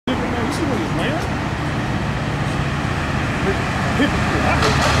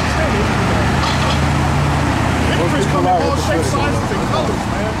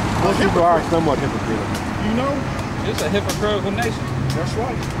So are somewhat hypocritical. You know? It's a hypocritical nation. That's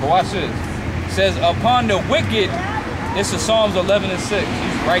right. But watch this. It says, upon the wicked, this is Psalms 11 and 6. You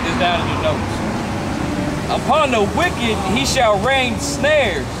should write this down in your notes. Upon the wicked he shall rain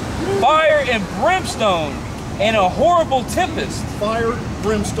snares, fire and brimstone, and a horrible tempest. Fire,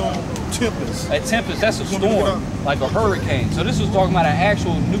 brimstone, tempest. A tempest, that's a storm, like a hurricane. So this was talking about an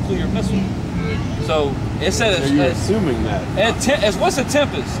actual nuclear missile. So it said, so you're assuming that. What's a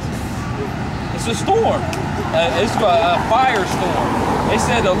tempest? It's a storm. It's a firestorm. It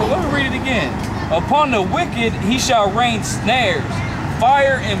said, let me read it again. Upon the wicked he shall rain snares,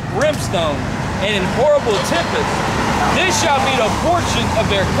 fire and brimstone, and in horrible tempest. This shall be the portion of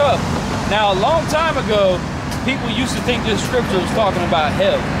their cup. Now, a long time ago, people used to think this scripture was talking about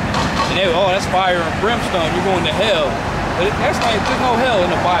hell. And they, oh, that's fire and brimstone, you're going to hell. But that's like, there's no hell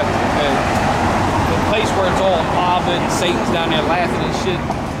in the Bible, okay? The place where it's all lava and Satan's down there laughing and shit.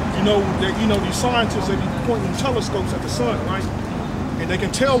 You know, these scientists, they be pointing telescopes at the sun, right? And they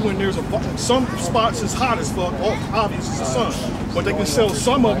can tell when there's some spots is hot as fuck, obvious it's the sun. But they can tell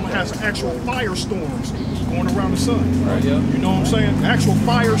some of them has actual firestorms going around the sun. Right, yeah. You know what I'm saying? Actual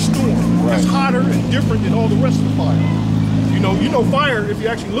firestorm. Right. That's hotter and different than all the rest of the fire. You know fire, if you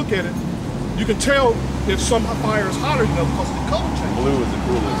actually look at it, you can tell if some fire is hotter than others because of the color change. Blue is the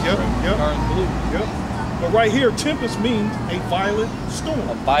coolest. Yep, right? yep. Blue. Yep. But right here, tempest means a violent storm.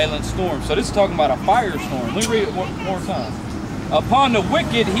 A violent storm. So this is talking about a firestorm. Let me read it one more time. Upon the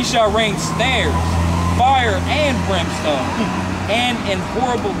wicked he shall rain snares, fire and brimstone, and in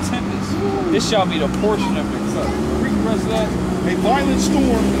horrible tempest. This shall be the portion of your cup. Read the rest of that. A violent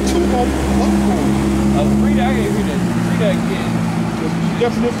storm, tumult, uproar. Read that again. The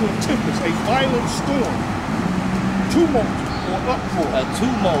definition of tempest, a violent storm, tumult or uproar. A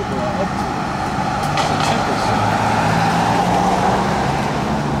tumult or an uproar. It's a tempest.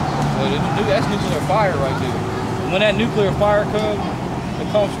 So that's nuclear fire right there. When that nuclear fire comes,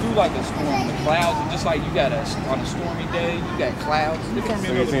 it comes through like a storm. The clouds, and just like you got on a stormy day, you got clouds. So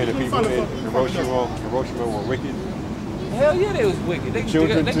you're saying the people in Hiroshima were wicked? Hell yeah, they was wicked. They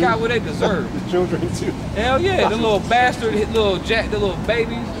got what they deserved. The children too. Hell yeah, the little bastard, the little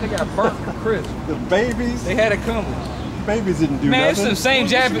babies, they got burnt for crisp. The babies? They had it coming. The babies didn't do nothing. Man, it's some same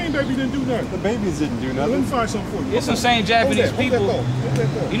Japanese. Baby didn't do nothing. The babies didn't do nothing. Let me find something for you. It's some same Japanese people.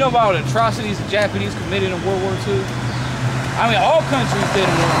 You know about the atrocities the Japanese committed in World War II? I mean, all countries did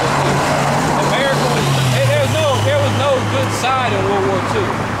in World War II. America was, there was no good side in World War II.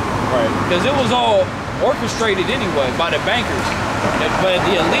 Right. Because it was all orchestrated anyway by the bankers. But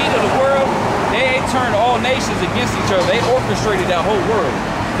the elite of the world, they turned all nations against each other. They orchestrated that whole world.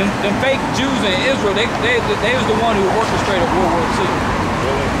 Them fake Jews in Israel, they was the one who orchestrated World War II.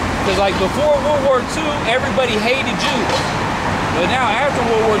 Really? Because like before World War II, everybody hated Jews. But now after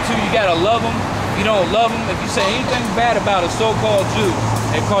World War II, you gotta love them. If you don't love them, if you say anything bad about a so-called Jew,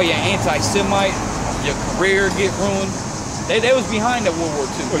 they call you anti-Semite, your career get ruined. They was behind that World War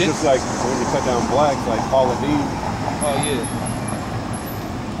II. It's just like when you cut down blacks, like Paul and Eve. Oh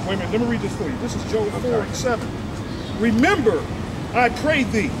yeah. Wait a minute, let me read this for you. This is Job 4:7. Remember, I pray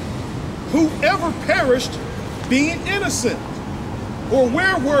thee, whoever perished being innocent, or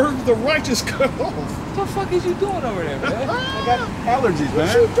where were the righteous cut off? What the fuck is you doing over there, man? I got allergies, man.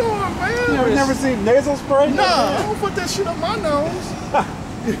 What you doing, man? You never seen nasal spray? Nah, I don't put that shit up my nose.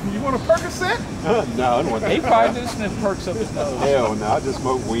 You want a Percocet? No, I don't want that. He probably just sniff perks up his nose. Hell no, I just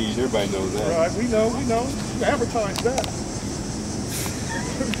smoke weed. Everybody knows that. Right, we know. You advertise that.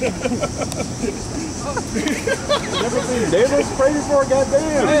 Never seen nasal spray before,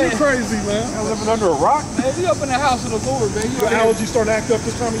 goddamn. Man, you crazy, man. I'm living under a rock. Man, we up in the house of the Lord, man. Your allergies start to act up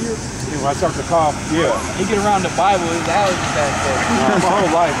this time of year? Yeah, when I start to cough, yeah. He get around the Bible, his allergies act up. My whole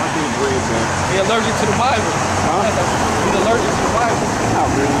life, I've been breathing, man. He allergic to the Bible. Huh? He's allergic to the Bible. Not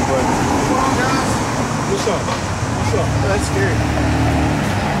really, but... What's up? What's up? That's scary.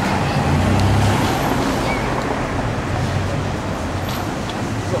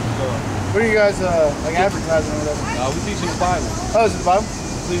 What are you guys like advertising or whatever? We teaching the Bible. Oh, is it the Bible?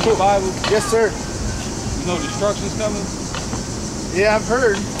 Teaching the Bible. Yes, sir. You know destruction's coming? Yeah, I've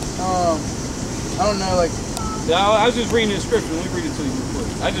heard. I don't know, like... Yeah, I was just reading the scripture. Let me read it to you real quick.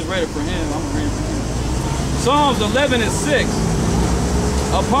 I just read it for him. I'm going to read it for you. Psalms 11 and 6.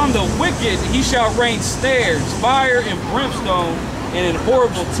 Upon the wicked he shall rain snares, fire and brimstone, and in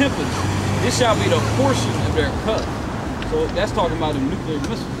horrible tempest. This shall be the portion of their cup. So that's talking about the nuclear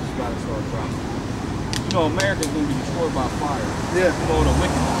missiles that's about to start dropping. You know, America's going to be destroyed by fire. Yeah. You know, the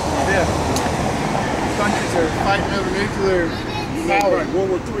wickedness. Yeah. Countries are fighting over nuclear power. Right, World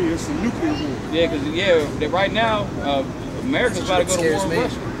War III, it's a nuclear war. Yeah, because right now, America's about to go to war with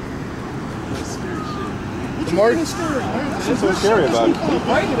Russia. too damn scary, man. That's What's so scary about it?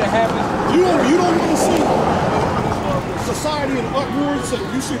 Crazy that happens. You don't want to see society in uproar. So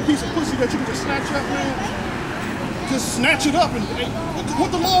you see a piece of pussy that you can just snatch up, man. Just snatch it up, and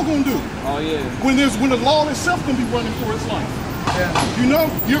what the law gonna do? Oh yeah. When the law itself gonna be running for its life. Yeah. You know,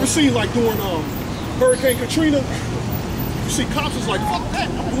 you ever seen like during Hurricane Katrina? You see cops is like, fuck that,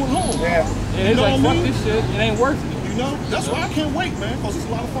 I'm going home. Yeah. Yeah, it's like, fuck this shit, it ain't worth it. You know, that's why I can't wait, man, because there's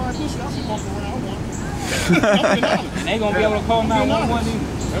a lot of fine pussy I see walking around. And they gonna be able to call 911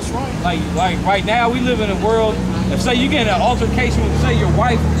 either. That's right. Like right now, we live in a world. If say you get in an altercation with, say your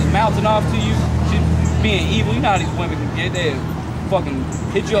wife is mouthing off to you, she's being evil. You know how these women can get there, fucking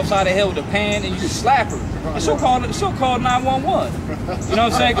hit you upside the head with a pan and you just slap her. And she'll call 911. You know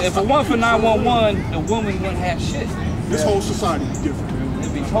what I'm saying? If it weren't for 911, the woman wouldn't have shit. This whole society would be different, man.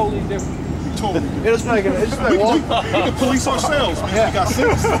 It'd be totally different. Totally different. It's like we can police ourselves, man. Yeah. We got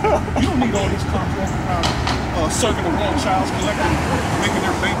cities. You don't need all these cops walking around serving the Rothschilds, collecting, making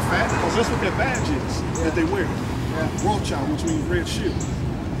their bank fat, because that's what their badge is that they wear. Yeah. Rothschild, which means red shield.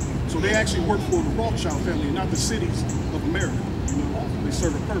 So they actually work for the Rothschild family, and not the cities of America. You know, they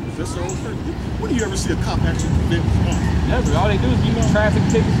serve a purpose. That's their own purpose. When do you ever see a cop actually convict crime? Never. All they do is give you traffic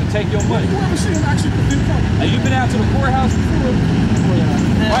tickets and take your money. You ever see them actually convict crime? Have you been out to the courthouse before?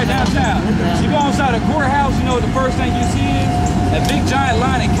 Right downtown. You go outside the courthouse, you know what the first thing you see is? A big giant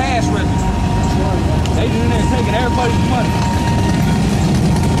line of cash registers. They just in there taking everybody's money.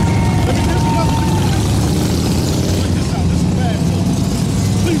 Let me just check this out. This is bad.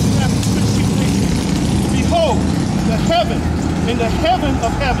 Please Matthew 16:18. Behold, the heaven, in the heaven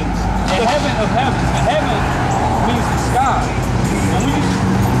of heavens. The heaven of heavens. The heaven means the sky. And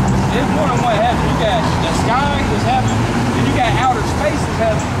there's more than one heaven. You got the sky is heaven, and you got outer space is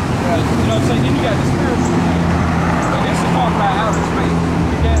heaven. You know what I'm saying? Then you got the spiritual thing. And this is talking about outer space.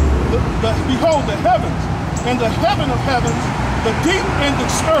 Behold, the heavens, and the heaven of heavens, the deep and the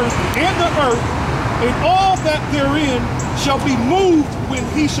earth, and all that therein shall be moved when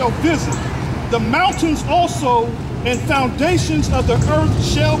he shall visit. The mountains also and foundations of the earth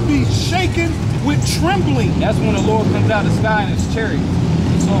shall be shaken with trembling. That's when the Lord comes out of the sky in his chariot.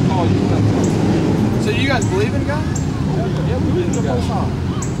 The so-called UFO. So you guys believe in God? Yeah, we believe in God.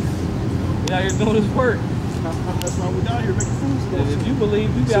 We out here doing his work. That's why we're down here making fools of ourselves. If you believe,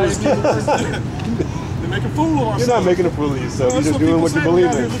 you got to do the work. They're making fool of ourselves. You're not making a fool of yourself. You're just doing what you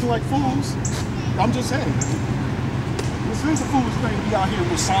believe believe in. in. Looking like fools. I'm just saying. This is a foolish thing. We out here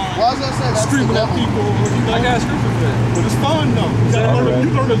with signs, Well, as I said, that's screaming at people. You know, I got a scripture for that. but it's fun though.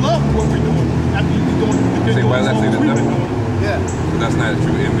 You learn to love what we're doing after you be doing what we've been doing. Yeah. That's not a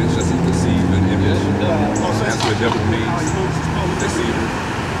true image, that's a deceiving image. That's what devil means. Deceiver.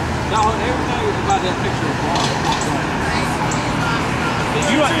 No, everything is about that picture of God.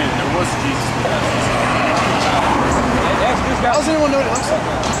 You don't, There was Jesus. How does anyone know what it looks like?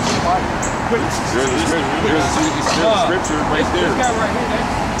 There's a scripture right there. This guy right here,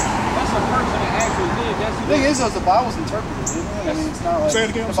 that's a person that actually lived. The thing is, though, the Bible's interpreted, isn't it? I mean, it's not like... Say it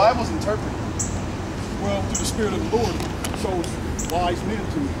again, The I'm sorry. Bible's interpreted. Well, through the Spirit of the Lord, shows wise men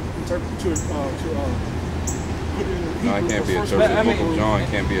to interpret, to put it in the No, it can't be Hebrew. interpreted. The book of John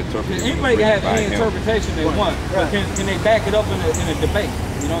can't be interpreted. Anybody can have by any him. interpretation they want, but can they back it up in a debate?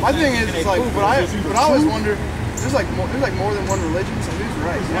 You know My what I'm thing saying? is, Can it's they like, prove but I always wonder, there's like more than one religion, so who's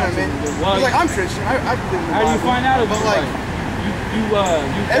right? You know what I mean? Because like, I'm Christian, I believe in the How do you Bible, find out if but you're like, right? You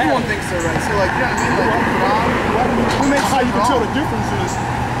everyone doubt. thinks they're right, so like, you know what I mean? Like, What makes how you can tell the difference is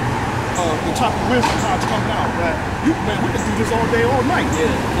the type of wisdom how it's coming out. Right. Man, we can do this all day, all night. Yeah.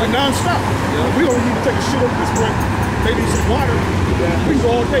 We're non-stop. We don't need to take a shit over this break. Maybe some water. We can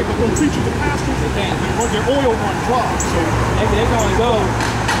go all day, but when preachers and pastors, their oil run dry. So They can only go,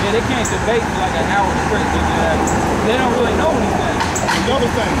 they can't debate for like an hour straight. They don't really know anything. another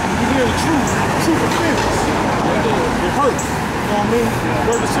thing, when you hear the truth offends. It hurts. You know what I mean?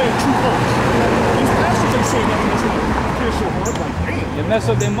 Word is saying truth hurts. These pastors ain't saying nothing that's like, here's your heart, like, damn. They mess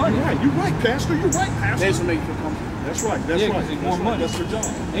up their money. Right, you're right, Pastor. You're right, Pastor. They just make you feel comfortable. That's right. That's Yeah, right. 'cause it's more money. That's their job.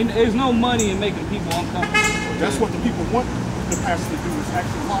 And there's no money in making people uncomfortable. That's what the people want the pastor to do, is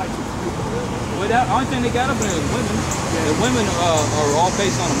actually lie to the people. Well, the only thing they got up in there is women. The women are all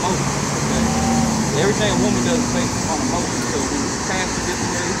based on emotion. Okay? Everything a woman does is based on emotion. So when the pastor gets in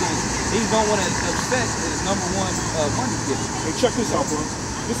there, he's going to want to upset his number one money giver. Hey, check this out, bro.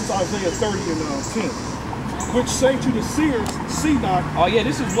 This is Isaiah 30 and 10. Which say to the seers, see not. Oh yeah,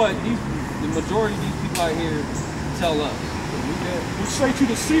 this is what the majority of these people out here tell us. Which say to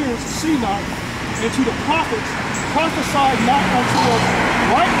the seers, see not, and to the prophets, prophesy not unto us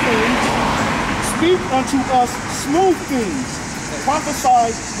right things, speak unto us smooth things,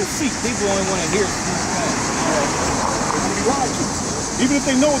 prophesy deceit. People only want to hear smooth things. be lied to. Even if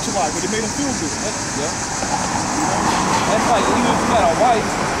they know it's a lie, but it made them feel good. Yeah. That's like, even if you got a wife,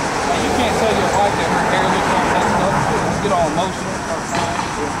 like you can't tell your wife that her hair looks all messed up. You get all emotional, start crying.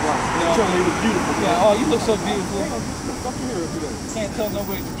 You know, Tell me it was beautiful. yeah, oh, you look so beautiful. Fuck your hair today. Can't tell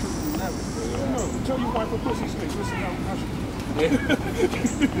nobody the truth. Never. No, tell your wife her pussy stinks. Listen how she...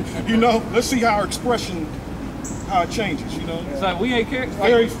 You know, let's see how her expression, how it changes, you know? It's like, we ain't care.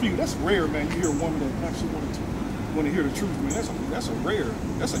 Very few. That's rare, man. You hear a woman that actually want to hear the truth, man. That's a rare.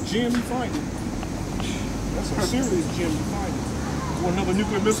 That's a gem you find it. That's a serious gem you find it. You want another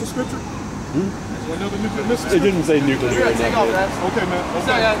nuclear missile scripture? Another nuclear missile scripture? It didn't say nuclear in that. Okay, man.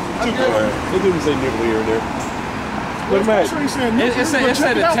 It didn't say nuclear in there. But man, it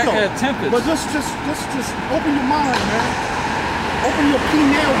said a tempest. But just open your mind, man. Open your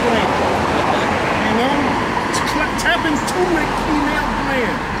pineal gland. You know? Tap into that pineal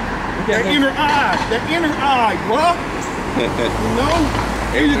gland. That inner eye, bruh. You know?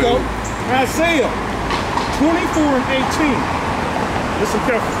 Here you go. Isaiah 24 and 18. Listen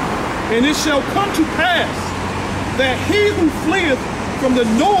carefully. And it shall come to pass that he who fleeth from the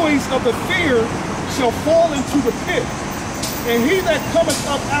noise of the fear shall fall into the pit. And he that cometh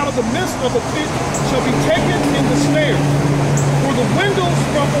up out of the midst of the pit shall be taken in the snare. For the windows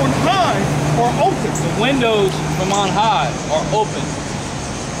from on high are open. The windows from on high are open.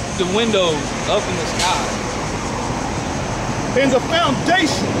 The windows up in the sky. And the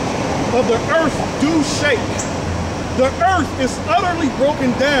foundation of the earth do shake. The earth is utterly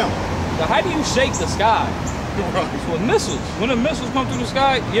broken down. So how do you shake the sky? It's with missiles. When the missiles come through the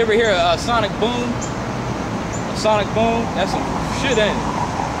sky, you ever hear a sonic boom? A sonic boom? That's some shit, ain't it?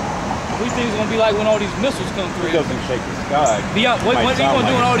 What do you think it's gonna be like when all these missiles come through? it doesn't shake the sky. What are you gonna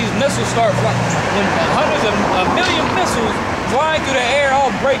do when all these missiles start flying? When hundreds of a million missiles flying through the air,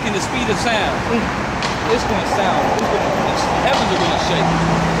 all breaking the speed of sound. It's gonna sound. Heavens are gonna shake.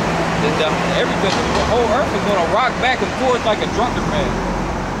 Everything, the whole earth is gonna rock back and forth like a drunkard man.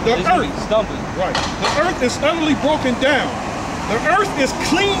 The earth, stumbling. right? The earth is utterly broken down. The earth is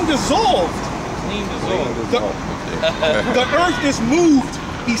clean dissolved. Clean dissolved. The earth is moved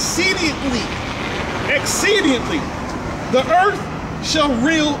exceedingly. The earth shall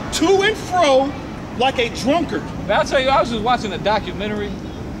reel to and fro like a drunkard. But I'll tell you, I was just watching a documentary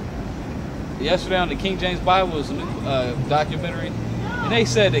yesterday on the King James Bible. It was a new documentary, and they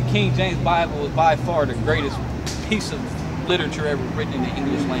said the King James Bible is by far the greatest piece of literature ever written in the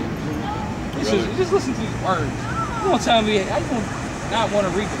English language. He says, just listen to these words. You gonna tell me how you gonna not want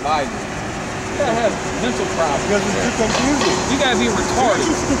to read the Bible? You gotta have mental problems. Because it's too confusing. You gotta be retarded.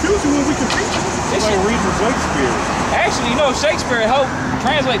 It's confusing when we can preach it. It's like reading Shakespeare. Actually, you know, Shakespeare helped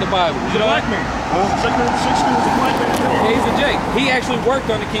translate the Bible. You know, Black man. Shakespeare was a black man. Yeah, he's a Jake. He actually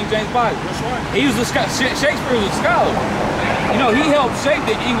worked on the King James Bible. That's right. He was Shakespeare was a scholar. You know, he helped shape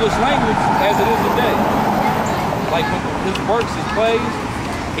the English language as it is today. Like his works, his plays,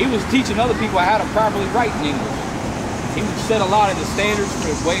 he was teaching other people how to properly write in English. He would set a lot of the standards for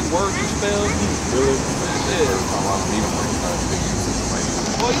the way words are spelled. Really? Yeah.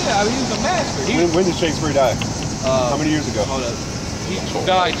 Well, yeah, I mean, he was a master. When did Shakespeare die? How many years ago? Hold up. He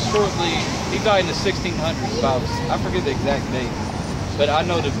died shortly. He died in the 1600s. About, I forget the exact date, but I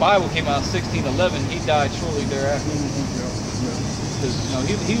know the Bible came out in 1611. He died shortly thereafter. Because you know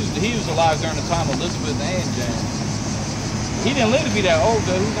he was alive during the time of Elizabeth and James. He didn't live to be that old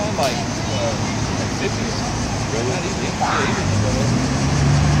though. He was on like 50s. The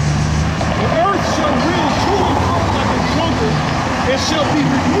earth shall reel to and fro like a drunkard, and shall be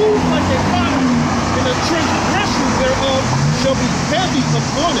removed like a pottery, and the transgression thereof shall be heavy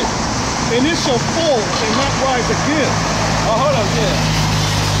upon it, and it shall fall and not rise again. Oh, hold on, yeah.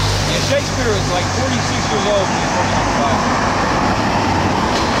 And Shakespeare is like 46 years old when he's working on the Bible.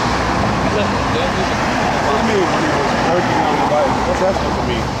 What do you mean he was working on the Bible? What's that supposed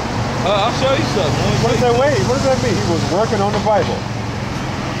to mean? I'll show you something. What does that mean? What does that mean? He was working on the Bible.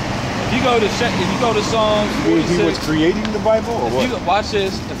 If you go to Psalms 46, he was creating the Bible, or what? Watch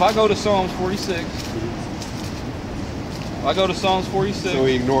this. If I go to Psalms 46, So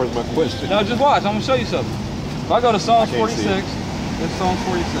he ignores my question. No, just watch. I'm gonna show you something. If I go to Psalms 46, this is Psalms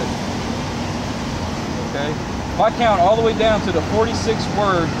 46. Okay. If I count all the way down to the 46th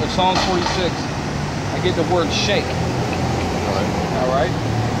word of Psalms 46, I get the word shake. All right. All right.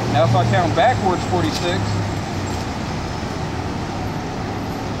 Now, if I count backwards 46,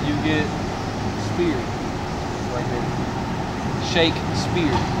 you get spear right there. Shake,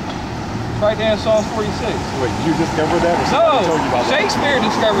 spear. It's right there in Psalms 46. Wait, you discovered that? No, Shakespeare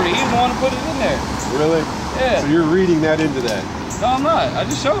discovered it. He didn't want to put it in there. Really? Yeah. So you're reading that into that? No, I'm not. I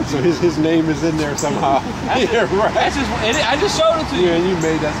just showed you. So his name is in there somehow. Yeah, right. That's just, I just showed it to you. Yeah, and you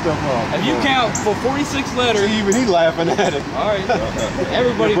made that stuff up. If you count for 46 letters. See, even he laughing at it. All right.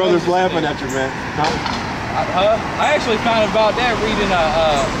 Everybody. Your brother's laughing at you, man. I actually found about that reading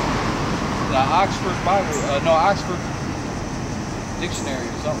the Oxford Bible, Oxford Dictionary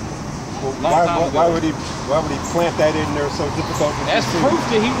or something. Why would he plant that in there so difficult to That's see? proof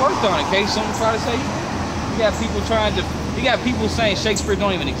that he worked on it. In case someone try to say you got people saying Shakespeare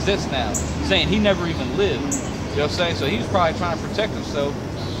don't even exist now, saying he never even lived. You know what I'm saying? So he was probably trying to protect himself.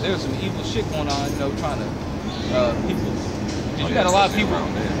 There was some evil shit going on, you know, trying to people. You got a lot of people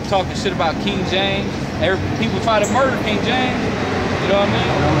talking shit about King James. People try to murder King James. You know what I mean?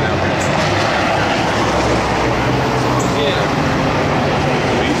 Yeah.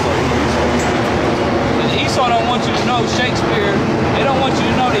 Esau don't want you to know Shakespeare. They don't want you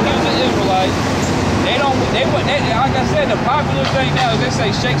to know that he was an Israelite. Like I said, the popular thing now is they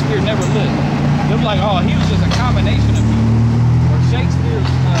say Shakespeare never lived. They're like, oh, he was just a combination of people. Or Shakespeare,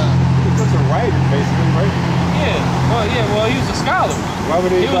 he was just a writer, basically, right? Well, he was a scholar. Why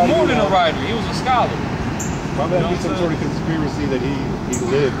would he was more than a writer. He was a scholar. Why would that be some sort of conspiracy that he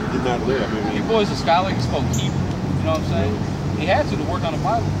did not live? I mean, he was a scholar. He spoke Hebrew. You know what I'm saying? He had to work on the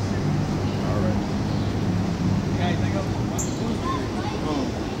Bible. All right. You got anything else?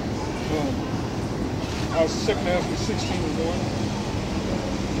 I was 2 Ezra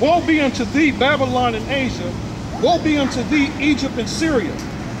 16:1. Woe be unto thee, Babylon and Asia. Woe be unto thee, Egypt and Syria.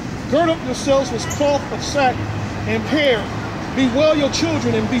 Gird up yourselves with cloth of sack and hair. Bewail your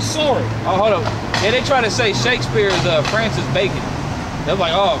children and be sorry. Oh, hold up. Yeah, they try to say Shakespeare is Francis Bacon. They're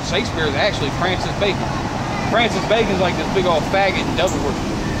like, oh, Shakespeare is actually Francis Bacon. Francis Bacon's like this big old faggot and devil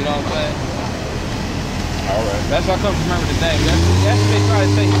worshiper. You know what I'm saying? All right. That's why I come to remember the name. That's what they try to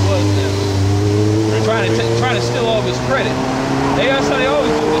say he was now. Trying to steal all of his credit. That's how they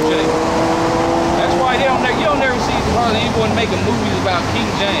always do with Jay. That's why you don't never see hardly anyone making movies about King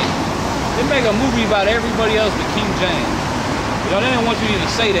James. They make a movie about everybody else but King James. You know, they don't want you to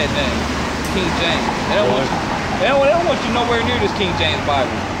even say that name, King James. They don't want you nowhere near this King James Bible.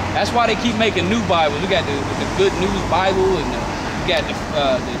 That's why they keep making new Bibles. We got the Good News Bible, and we got the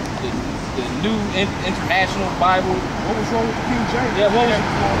New International Bible. What was wrong with the King James?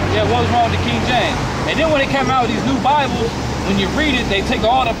 What was wrong with the King James? And then when they come out with these new Bibles, when you read it, they take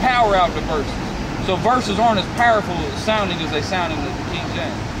all the power out of the verses. So verses aren't as powerful sounding as they sound in the King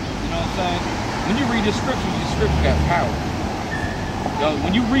James. You know what I'm saying? When you read the scripture got power. You know,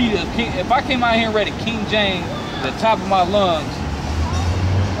 when you read if I came out here and read a King James at the top of my lungs,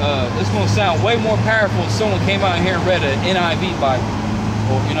 it's gonna sound way more powerful if someone came out here and read an NIV Bible.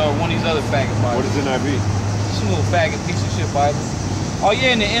 Or, you know, one of these other faggot Bibles. What is NIV? Some little faggot piece of shit Bible. Oh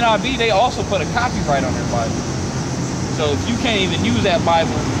yeah, in the NIV they also put a copyright on their Bible. So if you can't even use that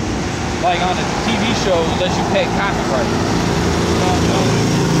Bible, like on a TV show, unless you pay copyright. You know what I'm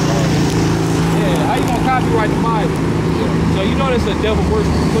saying? Yeah, how you gonna copyright the Bible? So you know that's a devil work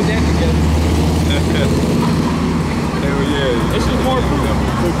to put that together. Hell yeah. It's just more proof.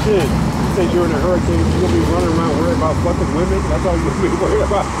 So kid, you say you're in a hurricane, you're gonna be running around worried about fucking women? That's all you're gonna be worried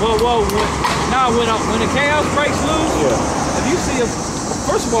about? Well, when the chaos breaks loose, if you see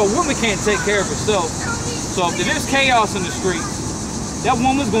first of all, a woman can't take care of herself. So if there's chaos in the streets, that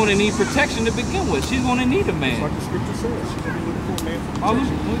woman's going to need protection to begin with. She's going to need a man. Like the scripture says, she's going to be looking for a man for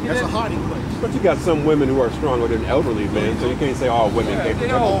protection. That's a hiding place. But you got some women who are stronger than elderly men, so you can't say all women can't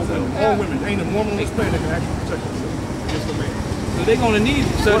protect themselves. All women. Ain't a woman on this planet that can actually protect themselves against a man. So they're going to need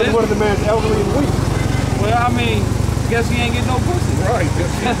it. So what if the man's elderly and weak? Well, I mean, guess he ain't getting no pussy. Right.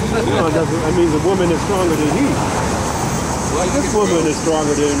 No, that means the woman is stronger than he. Well, this woman is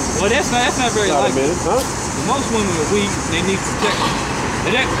stronger than... Well, that's not very likely. Huh? Most women are weak, they need protection.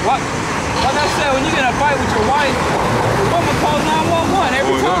 And like I said, when you get in a fight with your wife, the woman calls 911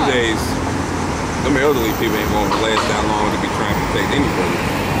 every time. Them days, them elderly people ain't gonna last that long to be trying to protect anybody.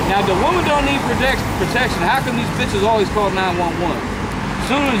 Now, the woman don't need protection. How come these bitches always call 911? As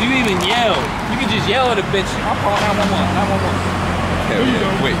soon as you even yell, you can just yell at a bitch, I'll call 911, 911. Hell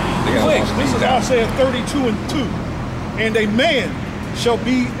yeah, quick. They got Quick, lost this is Isaiah 32:2. And a man shall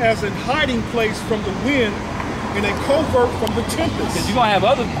be as an hiding place from the wind and a covert from the tempest. Because you're going to have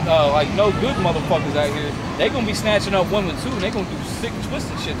other, like, no good motherfuckers out here. They're going to be snatching up women, too. And they're going to do sick,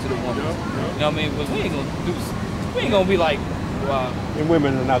 twisted shit to the woman. You know what I mean? But we ain't going to be like... and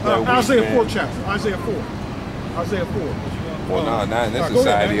women are not that weak, Isaiah 4 chapter. Isaiah 4. Isaiah 4. Well, no, not in this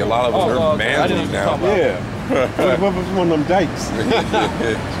society. A lot of us are manly now. Yeah. What was one of them dykes?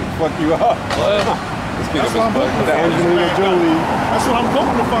 Fuck you up. That's what I'm hoping to find. That's what I'm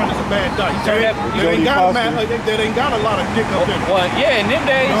hoping to find is a bad dyke. They ain't got a lot of dick up there. Well, yeah, in them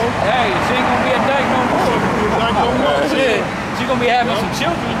days, hey, she ain't gonna be a dyke no more. Shit, she gonna be having some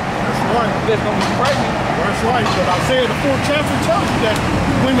children. That's right. Bitch gonna be pregnant. That's right. But Isaiah the 4th chapter tells you that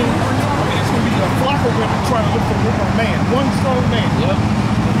women, it's gonna be a flock of women trying to look for a man, one strong man. Yep.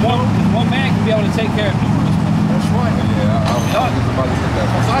 One man can be able to take care of numerous women. That's right. Yeah, I was just about to say that.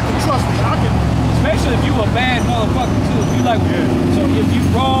 Because I can trust me. I can. Especially if you a bad motherfucker too. If you like, so if you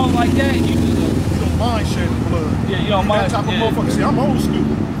wrong like that, you don't mind shedding blood. Yeah, you don't mind. That type of motherfucker. See, I'm old school.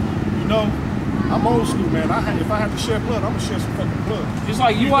 You know, I'm old school, man. If I have to shed blood, I'm gonna shed some fucking blood. Just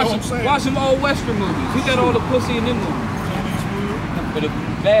like you watch some old Western movies. You got all the pussy in them movies. But the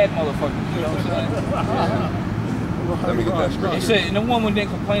bad motherfuckers, you know what I'm saying? Let me get that straight. They said, and the woman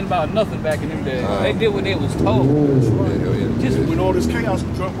didn't complain about nothing back in them days. They did what they was told. Just with all this chaos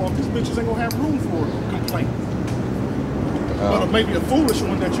drunk off, these bitches ain't gonna have room for a complaint. But maybe a foolish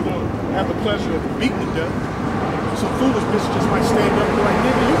one that you're gonna have the pleasure of beating to death. Some foolish bitch just might stand up and be like,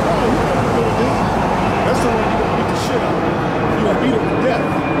 nigga, you know this. That's the one you're gonna beat the shit out of. You're gonna beat him to death.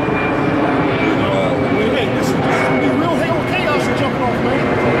 You know, hey, this is gonna be real hell chaos you're jumping off, man.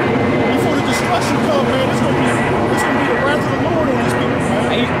 Before the destruction comes, man, it's gonna be the wrath of the Lord on these people,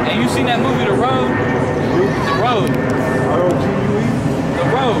 man. And you seen that movie, The Road? The Road. R-O-G-U-E? The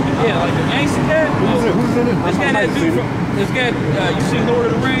Road, yeah, like you ain't seen that? Who's in it? This guy that dude from, you seen Lord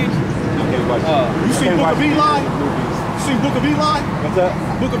of the Rings? You seen Book of Eli? You seen Book of Eli? What's that?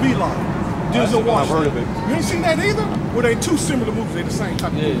 Book of Eli. I've heard of it. You ain't seen that either? Well, they two similar movies. They the same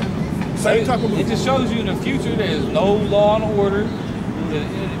type of movie. Same type of movie. It just shows you in the future there's no law and order.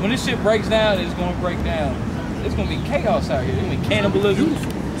 When this shit breaks down, it's going to break down. It's going to be chaos out here. It's going to be cannibalism.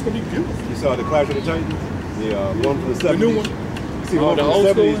 It's going to be beautiful. You saw the Clash of the Titans? The one from the 70s? The new one? You see, one from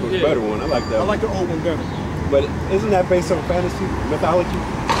the 70s was a better one. I like that one. I like the old one better. But isn't that based on fantasy, mythology?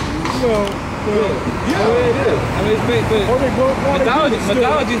 Well, yeah, it is. I mean, it's based, mythology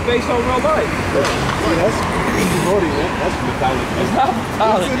is based on real life. See, that's mythology. It's not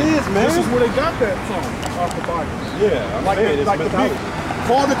mythology. Yes, it is, man. This is where they got that from, off the Bible. Yeah, I'm saying it's mythology.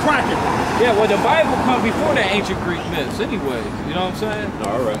 For the Kraken. Yeah, well, the Bible comes before the ancient Greek myths anyway. You know what I'm saying?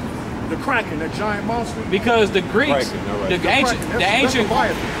 All right. The Kraken, that giant monster. Because the Greeks, the ancient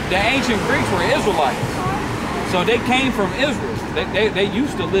Greeks were Israelites. So they came from Israel. They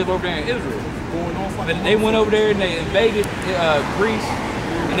used to live over there in Israel. But they went over there and they invaded Greece,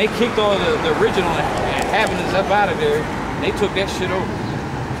 and they kicked all the original inhabitants up out of there. And they took that shit over.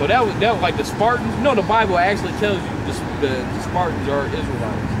 So that was like the Spartans. You know, the Bible actually tells you the Spartans are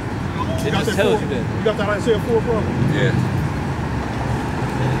Israelites. It just tells you that. You got that Isaiah 4, bro? Yeah.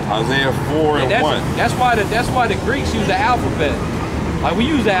 Isaiah 4 and 1. That's why the Greeks use the alphabet. Like we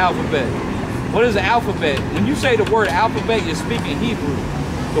use the alphabet. What is the alphabet? When you say the word alphabet, you're speaking Hebrew.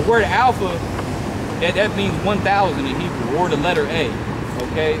 The word alpha, that means 1,000 in Hebrew, or the letter A,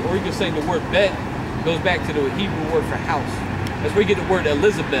 okay? Or you can say the word bet goes back to the Hebrew word for house. That's where you get the word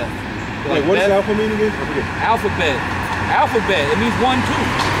Elizabeth. Like what does alpha mean again? Alphabet. Alphabet, it means 1, 2.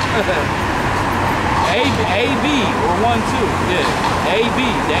 A-B, or 1, 2, yeah. A-B,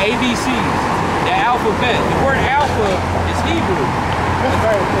 the ABCs, the alphabet. The word alpha is Hebrew. That's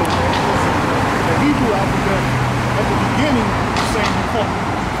very cool, man. The Hebrew alphabet, at the beginning, is saying you come to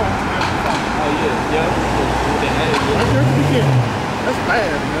them. Oh yeah, yeah. Right there at the beginning. That's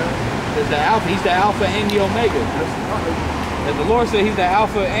bad, man. It's the alpha, he's the alpha and the omega. As the Lord said, he's the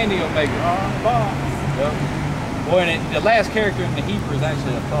alpha and the omega. Yep. Boy, and the last character in the Hebrew is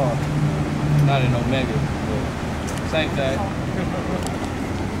actually a thought, not an omega. Same thing.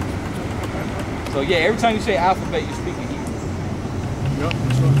 So yeah, every time you say alphabet, you're speaking Hebrew. Yep,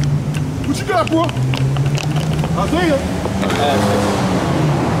 that's right. What you got, bro? Isaiah.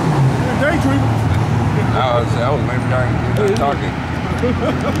 Daydreaming. I was maybe talking. Keep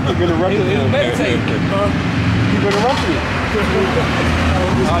interrupting He was meditating. Keep interrupting.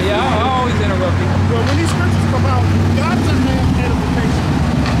 Oh yeah, I always interrupt you. Well, when these scriptures come out, you got to have edification.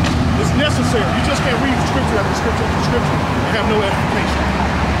 It's necessary. You just can't read scripture after scripture after scripture and have no edification.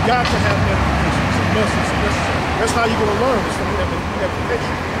 You got to have edification. It's a must. It's necessary. That's how you're going to learn. It's from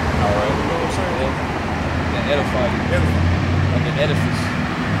edification. All right. You know what I'm saying? Yeah, edify you. Like an edifice.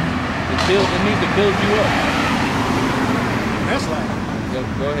 It needs to build you up. That's like.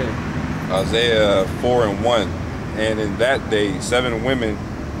 Go ahead. Isaiah 4 and 1. And in that day, 7 women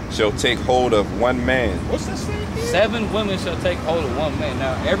shall take hold of one man. What's that saying? 7 women shall take hold of one man.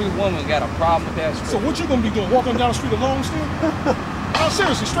 Now, every woman got a problem with that scripture. So what you going to be doing? Walking down the street alone still? How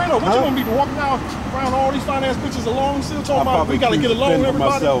seriously, straight up. What you gonna be walking around all these fine ass bitches alone, still talking about we gotta get along with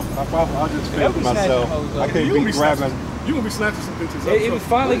everybody? I'll just fend for myself. I can't be grabbing. You gonna be snatching some bitches up. He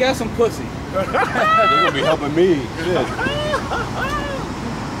finally got some pussy. They're gonna be helping me. Shit.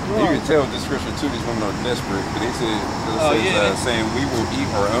 You can tell with the scripture too, these women are desperate. But they said, saying, we will eat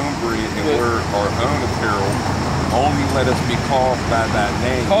our own bread and wear our own apparel. Only let us be called by thy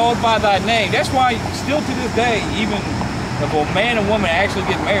name. Called by thy name. That's why still to this day, even if a man and woman actually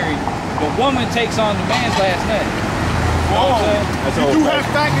get married, the woman takes on the man's last name. You know what I'm saying? You do have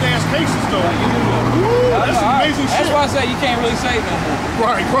faggot ass cases though. That's amazing shit. That's why I say you can't really say no more.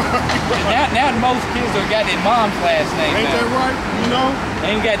 Right. Now most kids are got their mom's last name. Ain't that right? You know?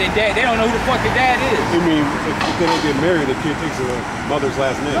 They ain't got their dad. They don't know who the fuck their dad is. You mean if they don't get married, the kid takes the mother's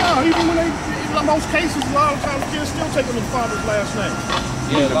last name? No, even when in most cases, a lot of times kids still taking the father's last name.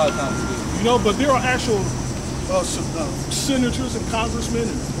 Yeah, a lot of times they do. You know, but there are actual senators and congressmen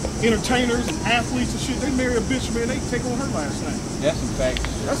and entertainers and athletes and shit. They marry a bitch, man, they take on her last name. That's some facts.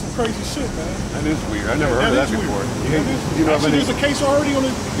 That's some crazy shit, man. That is weird. I never heard of that before. Actually, there's a case already on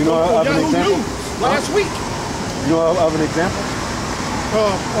Yahoo News last week. You know of an example?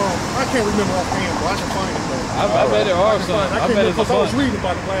 I can't remember offhand, but I can find it though. I bet there are some. I bet it's a I was bunch. reading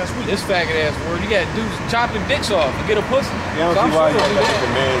about it last week. This faggot ass word. You got dudes chopping dicks off to get a pussy. Yeah, I don't see why you gotta take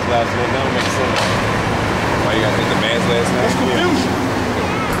the man's last name. That don't make sense. Why you gotta take the man's last name? That's confusion.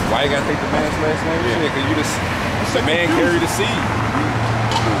 Why you gotta take the man's last name? Yeah, because you just the man carry the seed.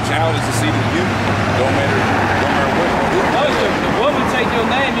 The child is the seed of you. Don't matter what. No, the woman take your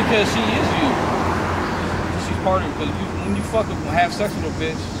name because she is you. She's part of it. Because when you fuck have sex with a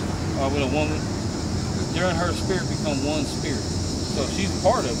bitch or with a woman, you and her spirit become one spirit. So she's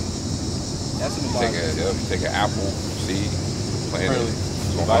part of it. That's in the Bible. Take an apple seed, plant it.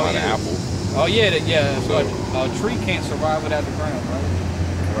 So an apple. Oh yeah, so a tree can't survive without the ground, right?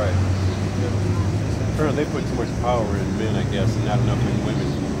 Right. Apparently they put too much power in men, I guess, and not enough in women.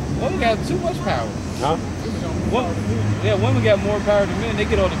 Women got too much power. Huh? Women got more power than men. They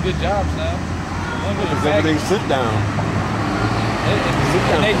get all the good jobs now. Because everything sit down.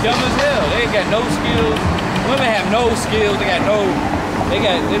 And they dumb as hell. They ain't got no skills. Women have no skills. Can't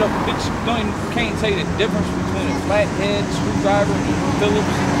tell you the difference between a flathead, screwdriver, and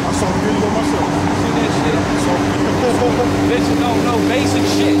Phillips. I saw the video myself. See that shit? Bitches don't know basic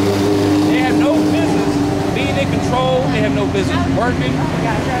shit. They have no business being in control. They have no business working.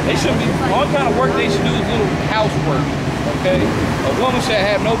 They shouldn't be, the only kind of work they should do is little housework, okay? A woman should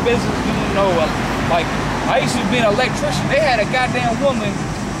have no business doing like, I used to be an electrician. They had a goddamn woman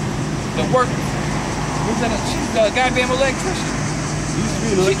that worked, she's a goddamn electrician. You used to be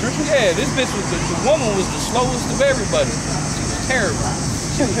an electrician? Yeah, this bitch was, the woman was the slowest of everybody. She was terrible.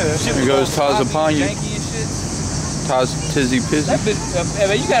 Here goes Taz upon you. Taz Tizzy Pizzy. That bitch,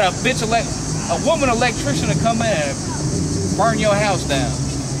 you got a bitch, a woman electrician to come in and burn your house down.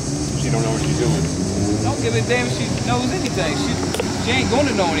 She don't know what she's doing. Don't give a damn if she knows anything. She ain't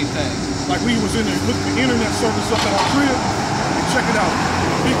gonna know anything. Like we was in there, looked the internet service up at our crib, and check it out.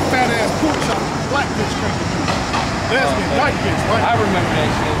 Big fat ass pork chop, black bitch came to do. Lesbian, white bitch, right? I remember that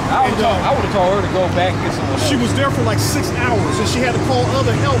shit. I would have told her to go back and get someone else. She was there for like 6 hours, and she had to call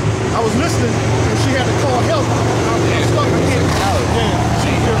other help. I was listening, and she had to call help. I was stuck.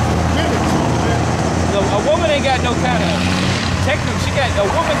 She there for minutes. A woman ain't got no kind of technical. A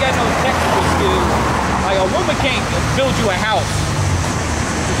woman got no technical skills. Like a woman can't build you a house.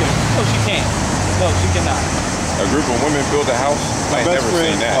 No, she can't. No, she cannot. A group of women build a house? I ain't never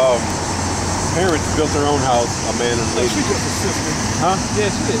seen that. Parents built their own house, a man and a lady. She just assisted. Huh?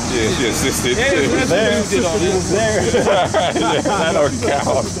 Yeah, she did. Yeah, she assisted. Yeah, He was there. That don't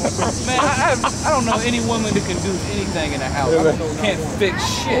count. Man, I don't know any woman that can do anything in a house. Can't fix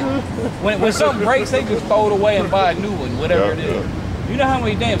shit. When something breaks, they just throw it away and buy a new one, whatever it is. You know how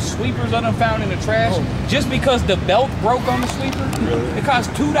many damn sweepers I done found in the trash just because the belt broke on the sweeper? It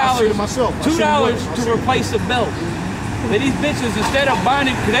cost $2 to replace the belt. But these bitches, instead of buying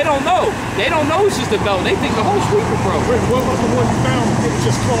it, because they don't know it's just a belt. They think the whole sweeper broke. Wait, what was the one you found? It was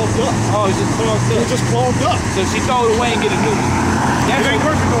just clogged up. Oh, it's just clogged up. It was just clogged up. So she throw it away and get a new one. It ain't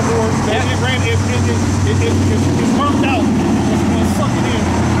working no more. It burnt out. It's going to suck it in.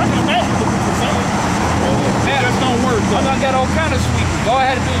 I can imagine what people saying. That just don't work. I done got all kind of sweepers. All I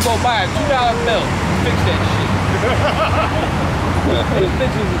had to do was go buy a $2 belt. Fix that shit. These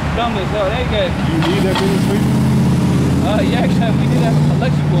bitches is dumb as hell. They got. You need that many sweepers? Yeah, actually, we did have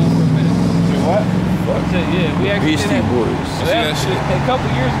electrical for a minute. What? Yeah, we actually Beastie did Boys. a couple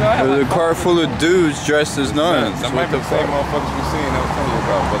years ago. I had There's a car full of dudes dressed as nuns. That might be the same motherfuckers we seen I was telling you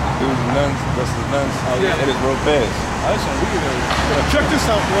about, but the dudes and nuns, dressed as nuns, it is real fast. That's some weird. Check this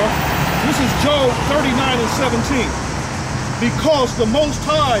out, bro. This is Job 39:17. Because the Most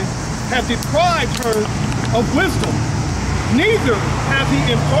High hath deprived her of wisdom, neither hath he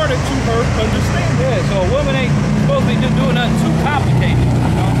imparted to her understanding. Yeah, so a woman ain't supposed to be doing nothing too complicated.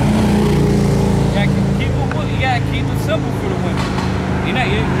 You know? You gotta keep it simple for the women.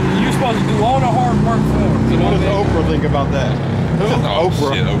 You're supposed to do all the hard work for them. You know what does Oprah think about that?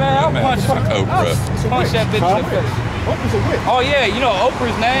 Oprah. Shit, Man, I'll punch that bitch in the face. Oprah's a witch. Oh yeah, you know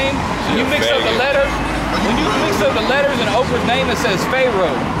Oprah's name. When you mix up the letters, in Oprah's name, it says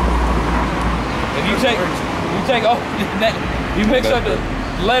Pharaoh. If you mix up the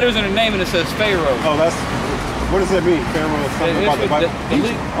letters in her name and it says Pharaoh. Oh, what does that mean? Pharaoh is something about the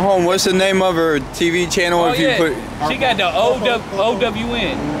Bible? What's the name of her TV channel? Oh, she got the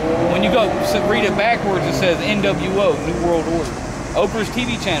OWN. When you go read it backwards, it says NWO, New World Order. Oprah's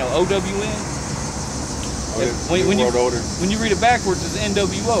TV channel, OWN. When you read it backwards, it's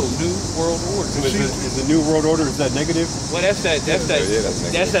NWO, New World Order. So is the New World Order, is that negative? Well, that's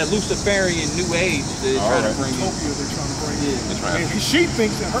that Luciferian New Age that they're trying to bring in. Utopia they're trying to bring in. And she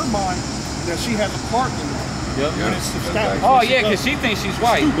thinks in her mind that she has a part in it. When it's established. Oh yeah, because she thinks she's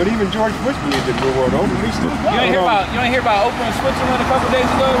white. But even George Bush believed in New World Order. You ain't hear about Oprah in Switzerland a couple days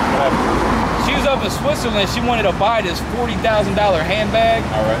ago? She was up in Switzerland. She wanted to buy this $40,000 handbag.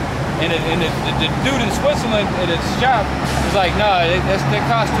 All right. And the dude in Switzerland at his shop was like, nah, that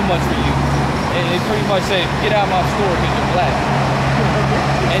costs too much for you. And he pretty much said, get out of my store because you're black.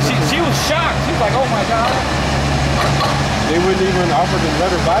 And she was shocked. She was like, oh my God. They wouldn't even offer to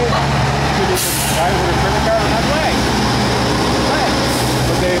let her buy it? She couldn't even buy it with a credit card? That's right.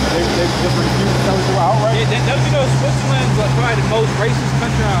 But they just refused to tell her outright? Don't you know Switzerland's probably the most racist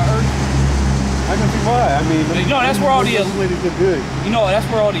country on earth? I can see why. I mean, that's where all the good. That's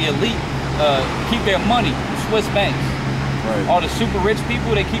where all the elite keep their money. Swiss banks. Right. All the super rich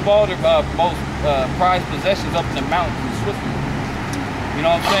people, they keep all their most prized possessions up in the mountains in Switzerland. You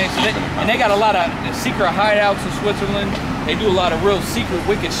know what I'm saying? So they got a lot of secret hideouts in Switzerland. They do a lot of real secret,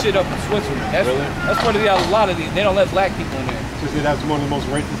 wicked shit up in Switzerland. That's where they got a lot of these. They don't let black people in there. Because that's one of the most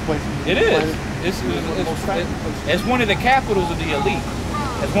racist places. It is. It's one of the capitals of the elite.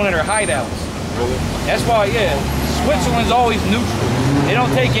 It's one of their hideouts. Really? That's why, yeah, Switzerland's always neutral. They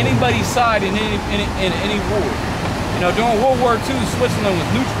don't take anybody's side in any war. You know, during World War II, Switzerland was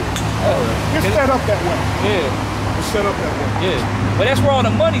neutral. It's set up that way. Yeah. It's set up that way. Yeah. But that's where all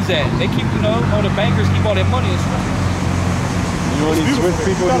the money's at. They keep, all the bankers keep all their money in Switzerland. You know any Swiss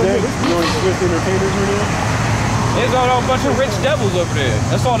people today? You know any Swiss entertainers over there? There's all a bunch of rich devils over there.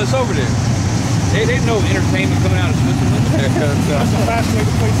 That's all that's over there. They know entertainment coming out of Switzerland. That's a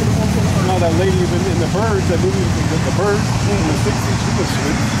fascinating place in the world. No, that lady in the Birds, that movie, the Birds, in the 60s, she was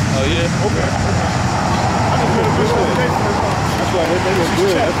Swiss. Oh, yeah? Okay. That's why they were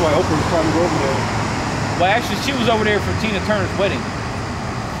good. That's why Oprah's trying to go over there. Well, actually, she was over there for Tina Turner's wedding.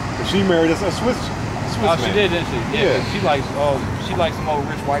 But she married a Swiss Oh, man. she did, didn't she? Yeah. She likes some old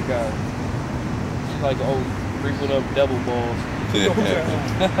rich white guy. She like old wrinkled up devil balls. Tina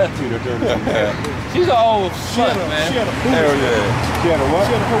Turner. She's an old slut, man. She had a Buddhist. Hell yeah. She had a what?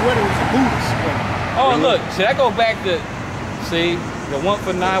 Her wedding was a Buddhist wedding. Oh, look. See, that go back to, the one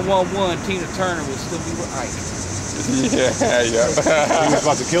for 911, Tina Turner would still be with Ike. Yeah. He was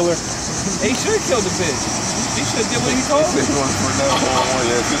about to kill her? He should have killed the bitch. He should have did what he told him.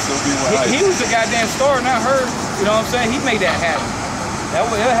 He was the goddamn star, not her. You know what I'm saying? He made that happen. That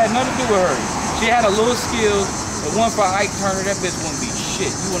had nothing to do with her. She had a little skill. The one for Ike Turner, that bitch wouldn't be shit.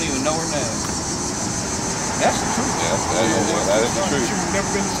 You wouldn't even know her name. That's the truth. That is the truth. She would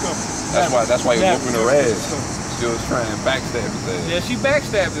never been discovered. That's why he was whooping her ass. She was trying to backstab his ass. Yeah, she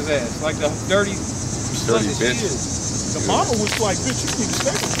backstabbed his ass like the dirty bitch. The mama was like, bitch, you need to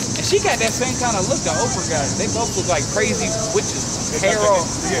stay with me. And she got that same kind of look the Oprah got. They both look like crazy witches. Hair off.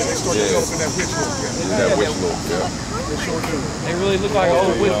 Yeah, they started developing that witch look. That witch look, They sure do. They really look like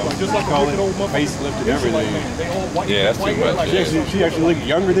old witches. Just like a wicked old motherfucker. Facelift and everything. They all white. Yeah, that's too much. She actually looked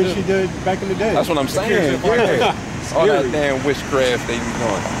younger than she did back in the day. That's what I'm saying. Yeah. All that damn witchcraft they be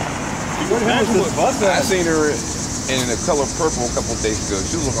doing. I seen her in The Color Purple a couple days ago.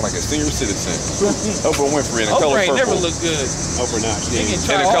 She was looking like a senior citizen. Oprah Winfrey in The Color Purple. Oprah never looked good. Oprah not. In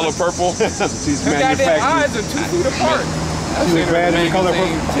The Color Purple. She's her goddamn eyes are 2 feet apart. She was bad in the color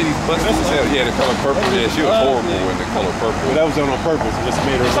purple. Titties busted as hell. Yeah, the color purple. Yeah, she was horrible in the color purple. But that was done on purpose. It just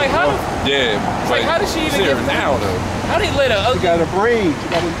made her. It's like how? Yeah. It's like how did she even get now though? How did he let a She got a brain. She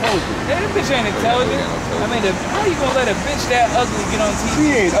got intelligence. Yeah, that bitch ain't intelligent. I mean, how you gonna let a bitch that ugly get on TV? She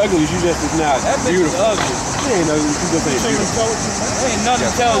ain't ugly. She just is not That bitch beautiful. is ugly. She ain't ugly. She just ain't beautiful. There ain't nothing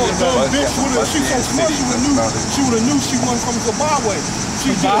intelligent about Dumb her. bitch would have. She so smart. She would have knew she wasn't from Zimbabwe. She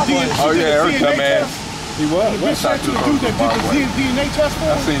did a DNA. Oh yeah, her DNA dumbass. test. He was. The bitch said to the dude that did the DNA test for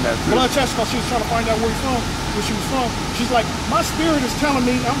her. I seen that too. Blood test because she was trying to find out where he's from, where she was from. She's like, my spirit is telling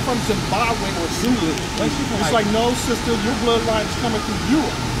me I'm from Zimbabwe or Zulu. It's like, no, sister, your bloodline is coming through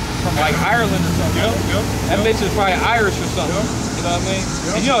Europe. From like Ireland or something. Yep. That bitch is probably Irish or something. You know what I mean?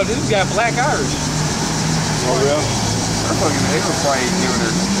 And you know, this guy black Irish. Oh yeah. Her fucking, they were probably giving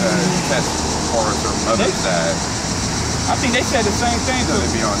her test for her mother's side. I think they said the same thing So too. they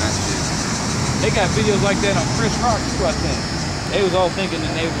be on that shit. They got videos like that on Chris Rock too, I think. They was all thinking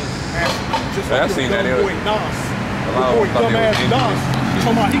that they was. Just I like seen your that. dumb boy Nas. Your boy dumbass Nas.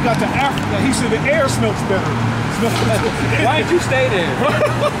 Talking about he got to Africa. He said the air smells better. Why didn't you stay there? You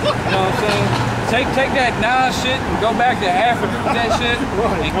know what I'm saying? Take that Nas shit and go back to Africa with that shit.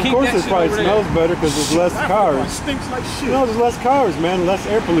 And Of keep course, that it shit probably over there. smells better because there's less cars. Stinks like shit. No, there's less cars, man. Less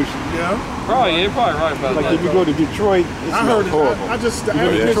air pollution. Yeah. Probably, you're probably right about Like that. if you go to Detroit, it I heard smells it. horrible. I just the You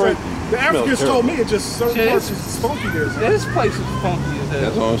go to Detroit, Africans smells told me it just certain Shit, parts is funky there. This place is funky as hell.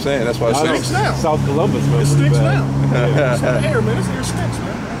 That's what I'm saying. That's why I it know stinks now. South Columbus It smells pretty stinks bad. now. It's the air, man. This air stinks,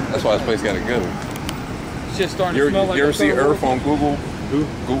 man. That's why this place got to go. Shit starting You to smell like ever a see third Earth on Google? Who?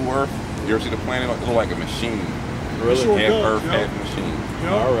 Google Earth? You ever see the planet? It look like a machine. Really? Sure Half does, Earth, yeah. half machine.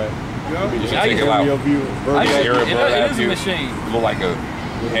 Yeah. All right. Yeah. You should I take used it to- out. Aerial view. I Vertical. used to- Aerial it bird is a view. machine. It look like a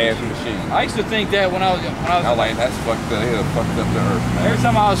half machine. I used to think that when I was I like that's fucked up. They done fucked up the Earth, man. every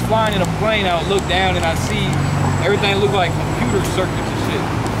time I was flying in a plane, I would look down and I'd see everything look like computer circuits and shit.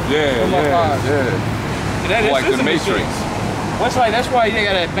 Yeah, Oh my God. yeah. That is Like just the a machine. Matrix. That's why they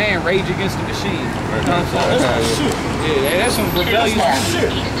got that band Rage Against the Machine. You know what I'm saying? Shit. Yeah, that's some rebellious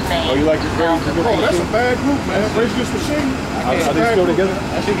Shit. Oh, you like your very Bro, that's a bad group, man. Rage Against the Machine. Are they still together?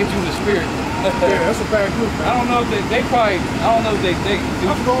 That should get you in the spirit. Yeah, that's a bad group, man. I don't know if they probably, I don't know if they do.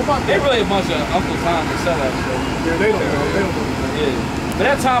 I forgot about They that. really a bunch of Uncle Tom and sellouts. So. Yeah, they don't know. They don't know. Yeah. But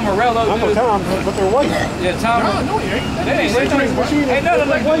that Tom Morello, Uncle dude. Tom, but they're white. Yeah, Tom. Nah, no, he ain't. They ain't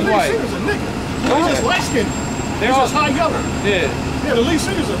nothing like Lead white. singer's a nigga. He's just light skinned. They're He's all, just high yellow. yeah. Yeah, the lead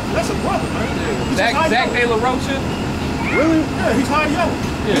singer's that's a brother, man. He's just high Zach De yellow. La Rocha. Really? Yeah, he's high yellow.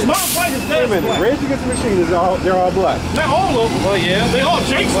 His mom's white, his Wait a dad's minute. black. Rage Against the Machine is they're all black. Not all of them. Well, yeah. They all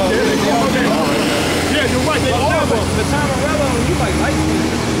Jason. Yeah, you're right. They all of them. But Tom Morello, he's like light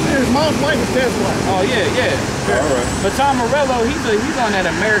skinned. Yeah, his mom's white, his dad's black. Oh yeah, yeah. All right. But Tom Morello, he's on that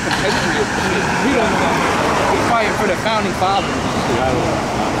American patriot shit. He's fighting for the founding fathers. I don't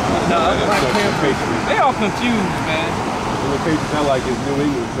know. No, That's such a patriot. they all confused, man. The Patriots not like his New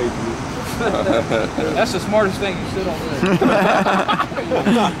England Patriots. That's the smartest thing you said on there.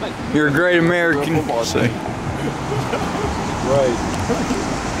 You're a great American. Say. Right.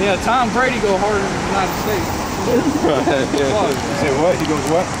 Yeah, Tom Brady go harder than the United States. You say what? He goes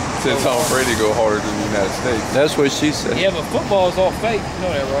what? Said Tom Brady go harder than the United States. That's what she said. Yeah, but football is all fake. You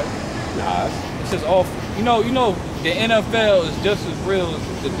know that, right? Nah. It's just all. You know, the NFL is just as real as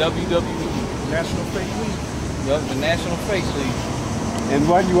the WWE. National Fake League. Yup, the National Fake League. And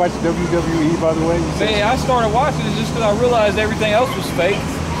why do you watch WWE, by the way? You said- Man, I started watching it just because I realized everything else was fake.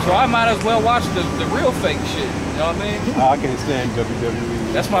 So I might as well watch the real fake shit. You know what I mean? I can't stand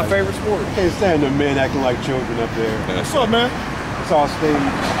WWE. That's my favorite sport. I can't stand the men acting like children up there. What's up, man? It's all staged.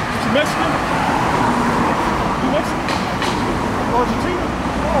 You Mexican? You Mexican? Argentina?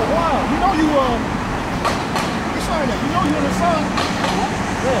 Oh, wow. You know you signed that. You know you in the sun.